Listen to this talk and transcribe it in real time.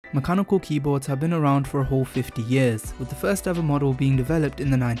Mechanical keyboards have been around for a whole 50 years, with the first ever model being developed in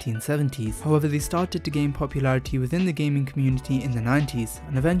the 1970s. However, they started to gain popularity within the gaming community in the 90s,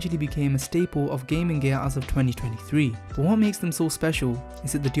 and eventually became a staple of gaming gear as of 2023. But what makes them so special?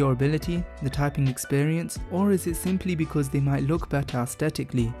 Is it the durability, the typing experience, or is it simply because they might look better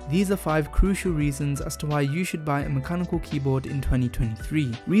aesthetically? These are 5 crucial reasons as to why you should buy a mechanical keyboard in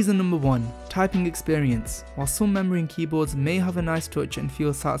 2023. Reason number 1, typing experience. While some membrane keyboards may have a nice touch and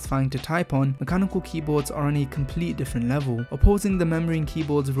feel satisfying to type on, mechanical keyboards are on a complete different level. Opposing the membrane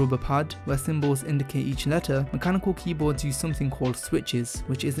keyboard's rubber pad, where symbols indicate each letter, mechanical keyboards use something called switches,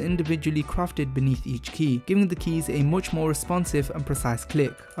 which is individually crafted beneath each key, giving the keys a much more responsive and precise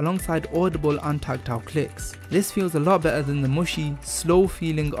click, alongside audible and tactile clicks. This feels a lot better than the mushy, slow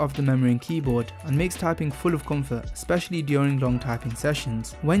feeling of the membrane keyboard, and makes typing full of comfort, especially during long typing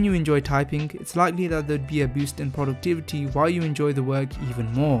sessions. When you enjoy typing, it's likely that there'd be a boost in productivity while you enjoy the work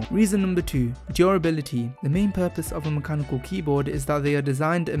even more. Reason number 2, durability. The main purpose of a mechanical keyboard is that they are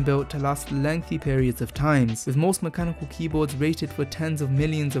designed and built to last lengthy periods of times, with most mechanical keyboards rated for tens of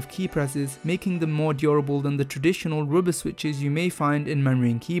millions of key presses, making them more durable than the traditional rubber switches you may find in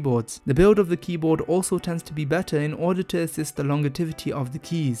membrane keyboards. The build of the keyboard also tends to be better in order to assist the longevity of the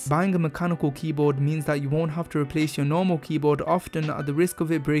keys. Buying a mechanical keyboard means that you won't have to replace your normal keyboard often at the risk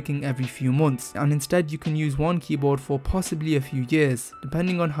of it breaking every few months, and instead you can use one keyboard for possibly a few years,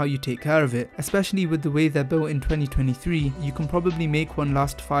 depending on how you take care of it. Especially with the way they're built in 2023, you can probably make one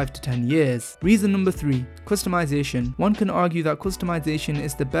last 5 to 10 years. Reason number 3, customization. One can argue that customization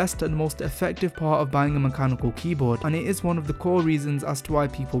is the best and most effective part of buying a mechanical keyboard, and it is one of the core reasons as to why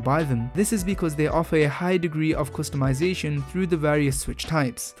people buy them. This is because they offer a high degree of customization through the various switch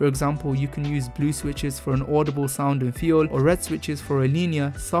types. For example, you can use blue switches for an audible sound and feel, or red switches for a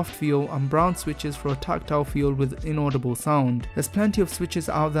linear, soft feel, and brown switches for a tactile feel with inaudible sound. There's plenty of switches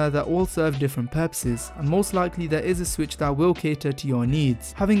out there that all serve different purposes, and most likely there is a switch that will cater to your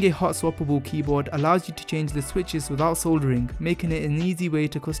needs. Having a hot swappable keyboard allows you to change the switches without soldering, making it an easy way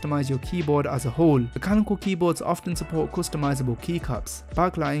to customize your keyboard as a whole. Mechanical keyboards often support customizable keycaps,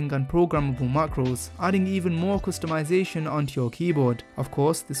 backlighting, and programmable macros, adding even more customization onto your keyboard. Of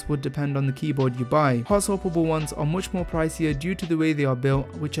course, this would depend on the keyboard you buy. Hot swappable ones are much more pricier due to the way they are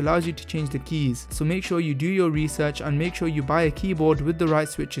built, which allows you to change the keys, so make sure you do your research and make sure you buy a keyboard with the right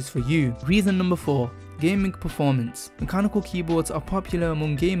switches for you. Reason number 4, gaming performance. Mechanical keyboards are popular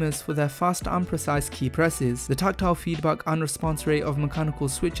among gamers for their fast and precise key presses. The tactile feedback and response rate of mechanical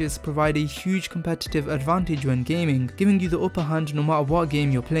switches provide a huge competitive advantage when gaming, giving you the upper hand no matter what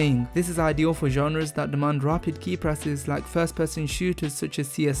game you're playing. This is ideal for genres that demand rapid key presses like first-person shooters such as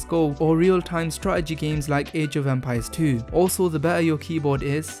CSGO, or real-time strategy games like Age of Empires 2. Also, the better your keyboard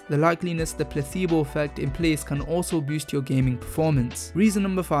is, the likeliness the placebo effect in place can also boost your gaming performance. Reason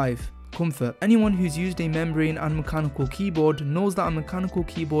number 5, comfort. Anyone who's used a membrane and mechanical keyboard knows that a mechanical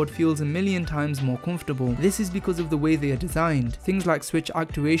keyboard feels a million times more comfortable. This is because of the way they are designed. Things like switch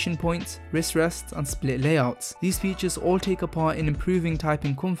actuation points, wrist rests, and split layouts. These features all take a part in improving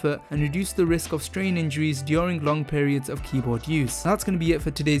typing comfort and reduce the risk of strain injuries during long periods of keyboard use. That's going to be it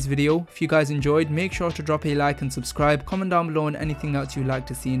for today's video. If you guys enjoyed, make sure to drop a like and subscribe. Comment down below on anything else you'd like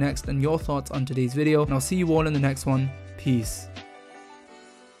to see next and your thoughts on today's video, and I'll see you all in the next one. Peace.